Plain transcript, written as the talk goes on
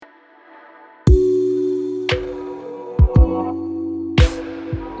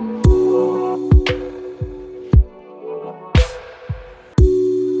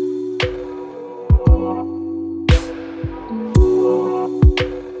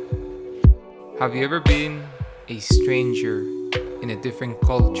Have you ever been a stranger in a different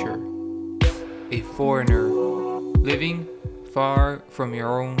culture, a foreigner living far from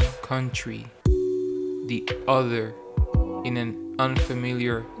your own country, the other in an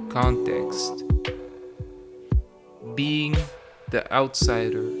unfamiliar context? Being the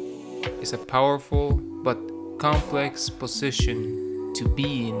outsider is a powerful but complex position to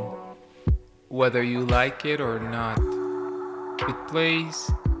be in, whether you like it or not. It plays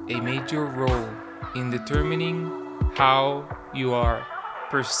a major role in determining how you are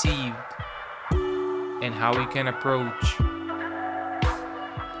perceived and how you can approach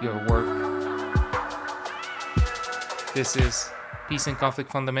your work. This is Peace and Conflict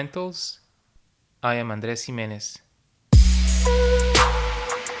Fundamentals. I am Andres Jimenez.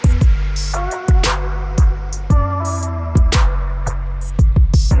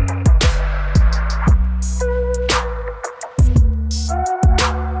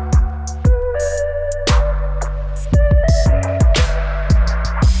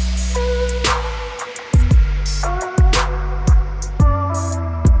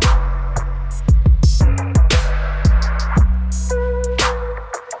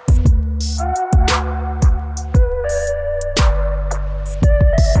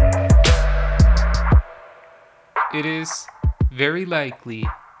 It is very likely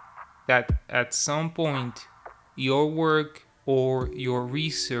that at some point your work or your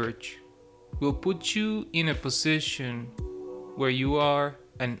research will put you in a position where you are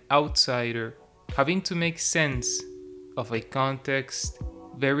an outsider, having to make sense of a context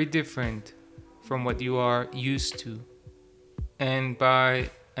very different from what you are used to. And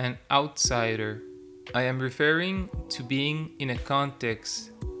by an outsider, I am referring to being in a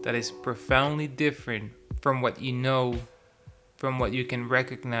context that is profoundly different from what you know, from what you can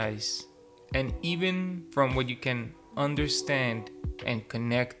recognize, and even from what you can understand and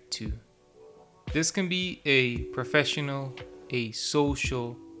connect to. This can be a professional, a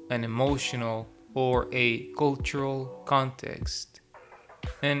social, an emotional, or a cultural context.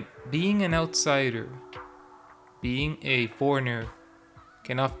 And being an outsider, being a foreigner,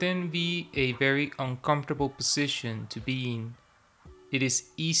 can often be a very uncomfortable position to be in. It is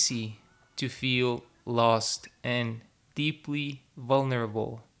easy to feel lost and deeply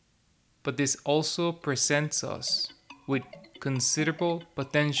vulnerable. But this also presents us with considerable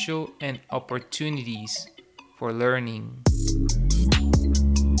potential and opportunities for learning.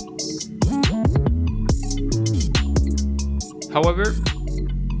 However,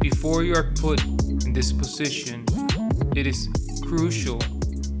 before you are put in this position, it is crucial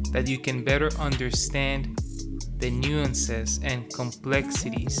that you can better understand the nuances and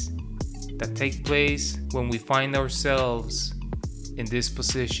complexities that take place when we find ourselves in this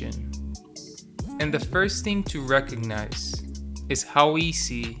position. And the first thing to recognize is how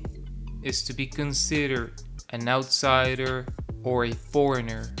easy it is to be considered an outsider or a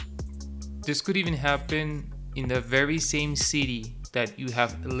foreigner. This could even happen in the very same city that you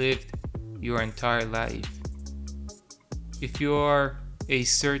have lived your entire life. If you are a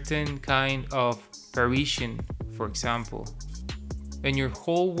certain kind of Parisian, for example, and your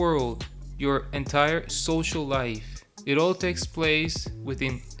whole world, your entire social life, it all takes place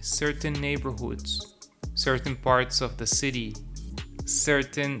within certain neighborhoods, certain parts of the city,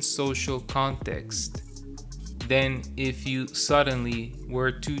 certain social context. Then, if you suddenly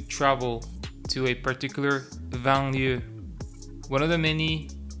were to travel to a particular banlieue, one of the many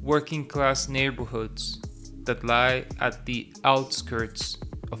working class neighborhoods that lie at the outskirts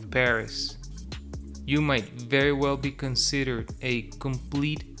of Paris, you might very well be considered a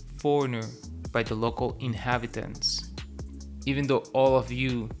complete foreigner by the local inhabitants, even though all of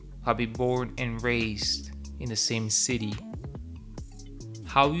you have been born and raised in the same city.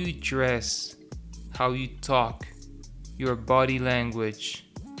 How you dress, how you talk, your body language,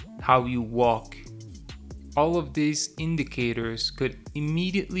 how you walk, all of these indicators could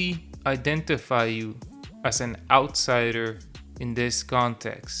immediately identify you as an outsider in this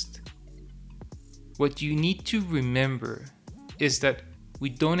context. What you need to remember is that we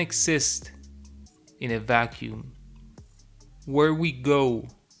don't exist in a vacuum. Where we go,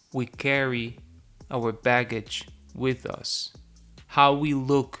 we carry our baggage with us. How we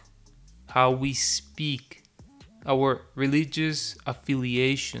look, how we speak, our religious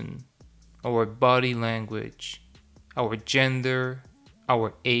affiliation, our body language, our gender,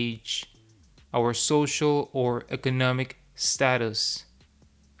 our age, our social or economic status,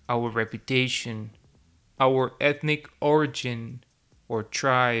 our reputation, our ethnic origin or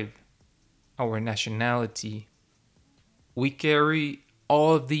tribe, our nationality. We carry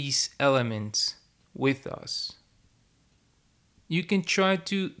all of these elements with us. You can try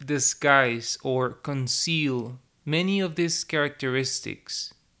to disguise or conceal many of these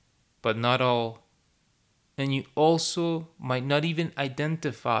characteristics, but not all. And you also might not even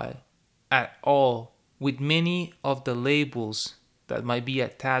identify at all with many of the labels that might be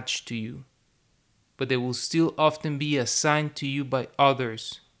attached to you, but they will still often be assigned to you by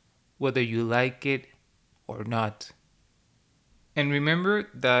others, whether you like it or not. And remember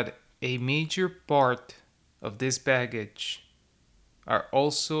that a major part of this baggage are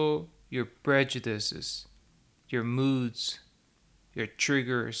also your prejudices, your moods, your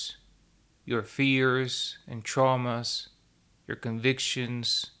triggers, your fears and traumas, your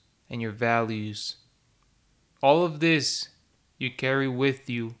convictions, and your values. All of this you carry with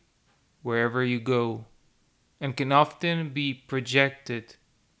you wherever you go and can often be projected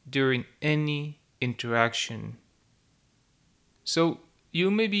during any interaction. So,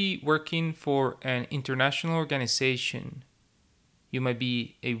 you may be working for an international organization. You might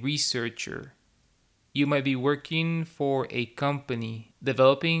be a researcher. You might be working for a company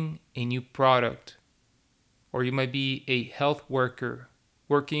developing a new product. Or you might be a health worker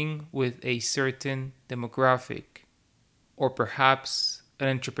working with a certain demographic. Or perhaps an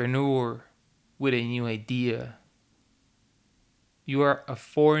entrepreneur with a new idea. You are a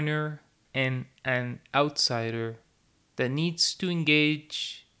foreigner and an outsider that needs to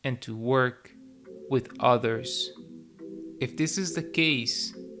engage and to work with others. If this is the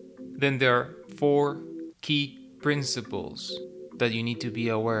case, then there are 4 key principles that you need to be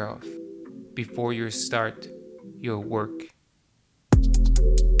aware of before you start your work.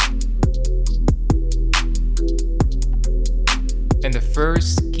 And the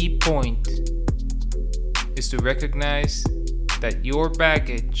first key point is to recognize that your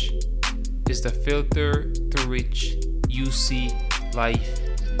baggage is the filter through which you see life.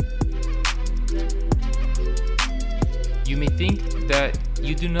 You may think that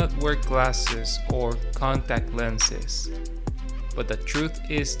you do not wear glasses or contact lenses, but the truth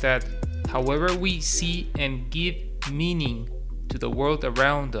is that however we see and give meaning to the world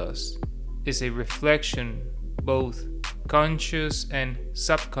around us is a reflection, both conscious and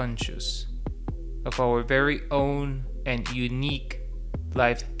subconscious, of our very own and unique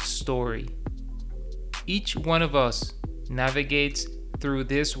life story. Each one of us navigates through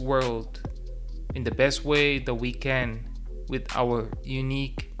this world in the best way that we can with our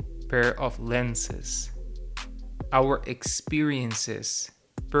unique pair of lenses. Our experiences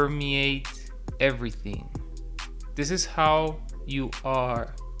permeate everything. This is how you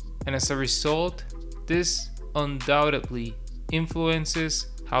are, and as a result, this undoubtedly influences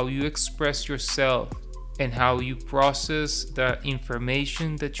how you express yourself and how you process the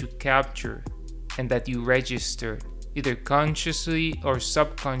information that you capture and that you register, either consciously or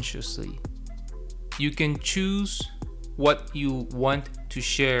subconsciously. You can choose what you want to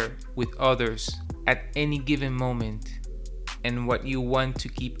share with others at any given moment and what you want to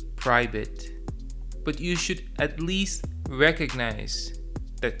keep private. But you should at least recognize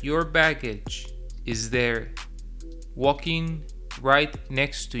that your baggage is there, walking right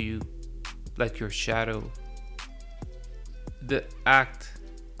next to you like your shadow. The act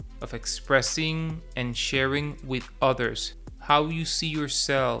of expressing and sharing with others how you see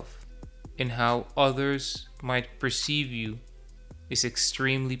yourself and how others might perceive you is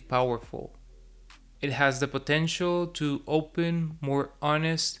extremely powerful. It has the potential to open more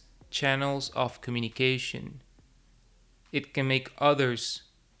honest channels of communication. It can make others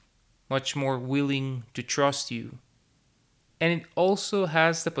much more willing to trust you. And it also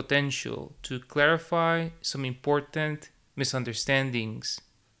has the potential to clarify some important misunderstandings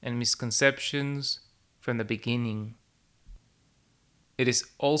and misconceptions from the beginning. It is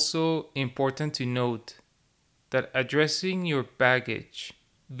also important to note that addressing your baggage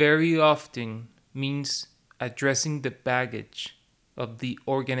very often means addressing the baggage of the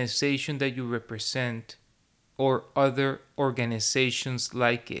organization that you represent or other organizations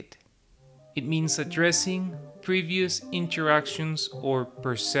like it. It means addressing previous interactions or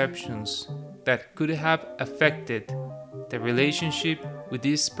perceptions that could have affected the relationship with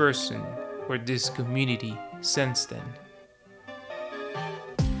this person or this community since then.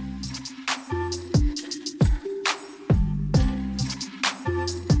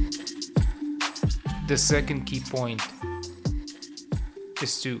 The second key point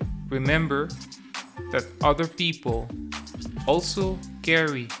is to remember that other people also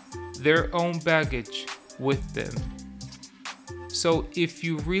carry their own baggage with them. So if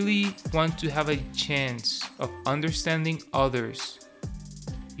you really want to have a chance of understanding others,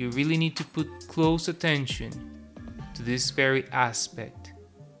 you really need to put close attention to this very aspect.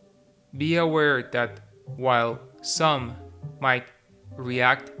 Be aware that while some might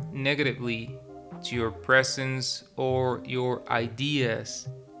react negatively to your presence or your ideas,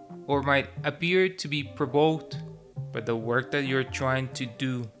 or might appear to be provoked by the work that you're trying to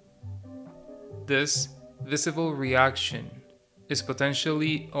do. This visible reaction is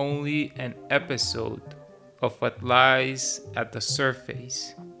potentially only an episode of what lies at the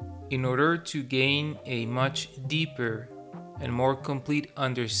surface. In order to gain a much deeper and more complete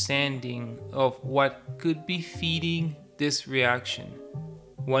understanding of what could be feeding this reaction,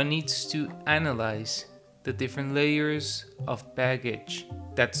 one needs to analyze the different layers of baggage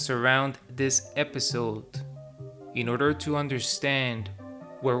that surround this episode in order to understand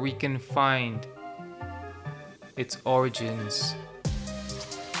where we can find its origins.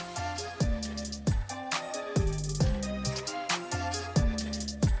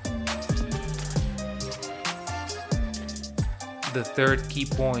 The third key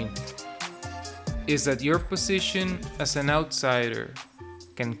point is that your position as an outsider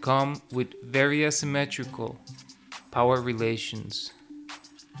can come with very asymmetrical power relations.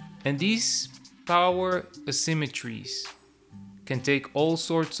 And these power asymmetries can take all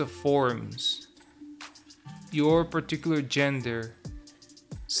sorts of forms. Your particular gender,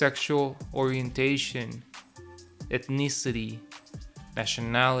 sexual orientation, ethnicity,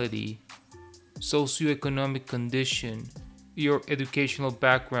 nationality, socioeconomic condition, your educational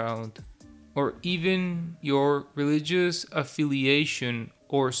background, or even your religious affiliation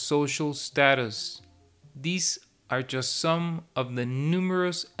or social status. These are just some of the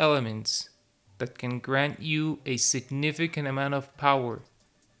numerous elements that can grant you a significant amount of power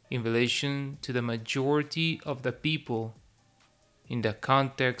in relation to the majority of the people in the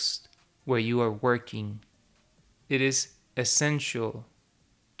context where you are working. It is essential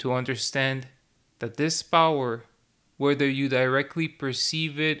to understand that this power, whether you directly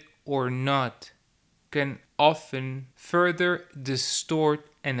perceive it or not, can often further distort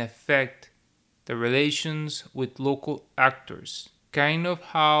and affect the relations with local actors. Kind of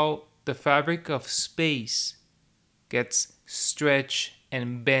how the fabric of space gets stretched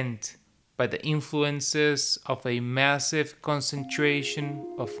and bent by the influences of a massive concentration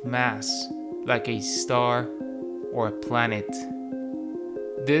of mass, like a star or a planet.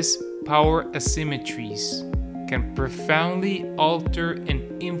 These power asymmetries can profoundly alter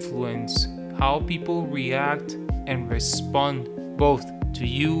and influence how people react and respond both to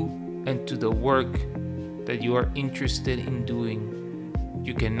you and to the work that you are interested in doing.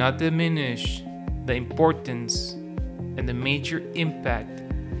 You cannot diminish the importance and the major impact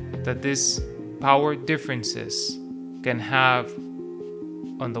that these power differences can have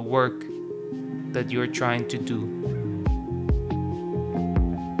on the work that you're trying to do.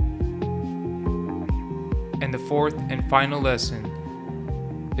 And the fourth and final lesson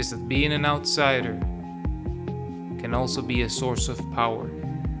is that being an outsider can also be a source of power.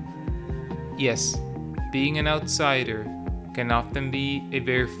 Yes, being an outsider can often be a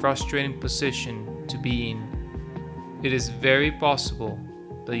very frustrating position to be in. It is very possible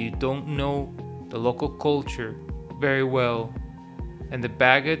that you don't know the local culture very well, and the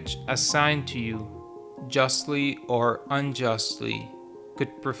baggage assigned to you, justly or unjustly,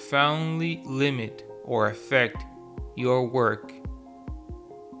 could profoundly limit or affect your work.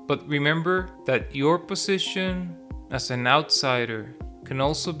 But remember that your position as an outsider can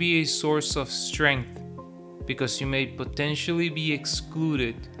also be a source of strength, because you may potentially be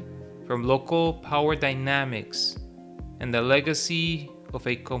excluded from local power dynamics and the legacy of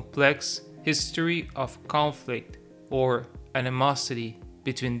a complex history of conflict or animosity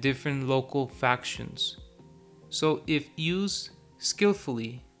between different local factions. So if used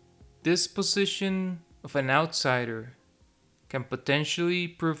skillfully, this position of an outsider can potentially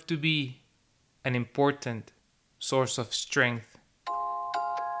prove to be an important source of strength.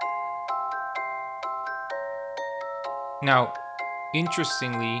 Now,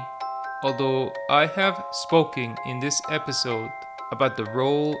 interestingly, although I have spoken in this episode about the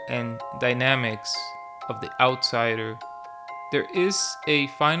role and dynamics of the outsider, there is a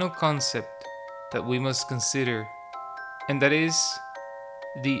final concept that we must consider, and that is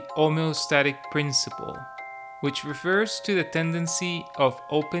the homeostatic principle, which refers to the tendency of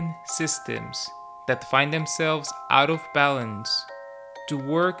open systems that find themselves out of balance to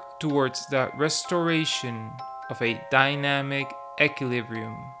work towards the restoration of a dynamic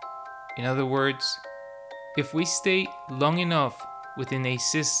equilibrium. In other words, if we stay long enough within a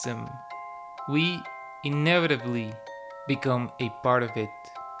system, we inevitably become a part of it.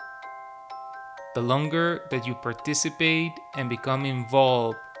 The longer that you participate and become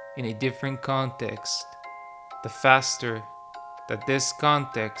involved in a different context, the faster that this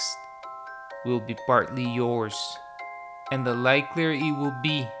context will be partly yours. and the likelier it will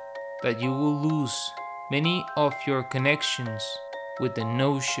be that you will lose many of your connections with the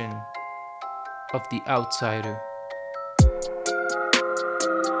notion of the outsider.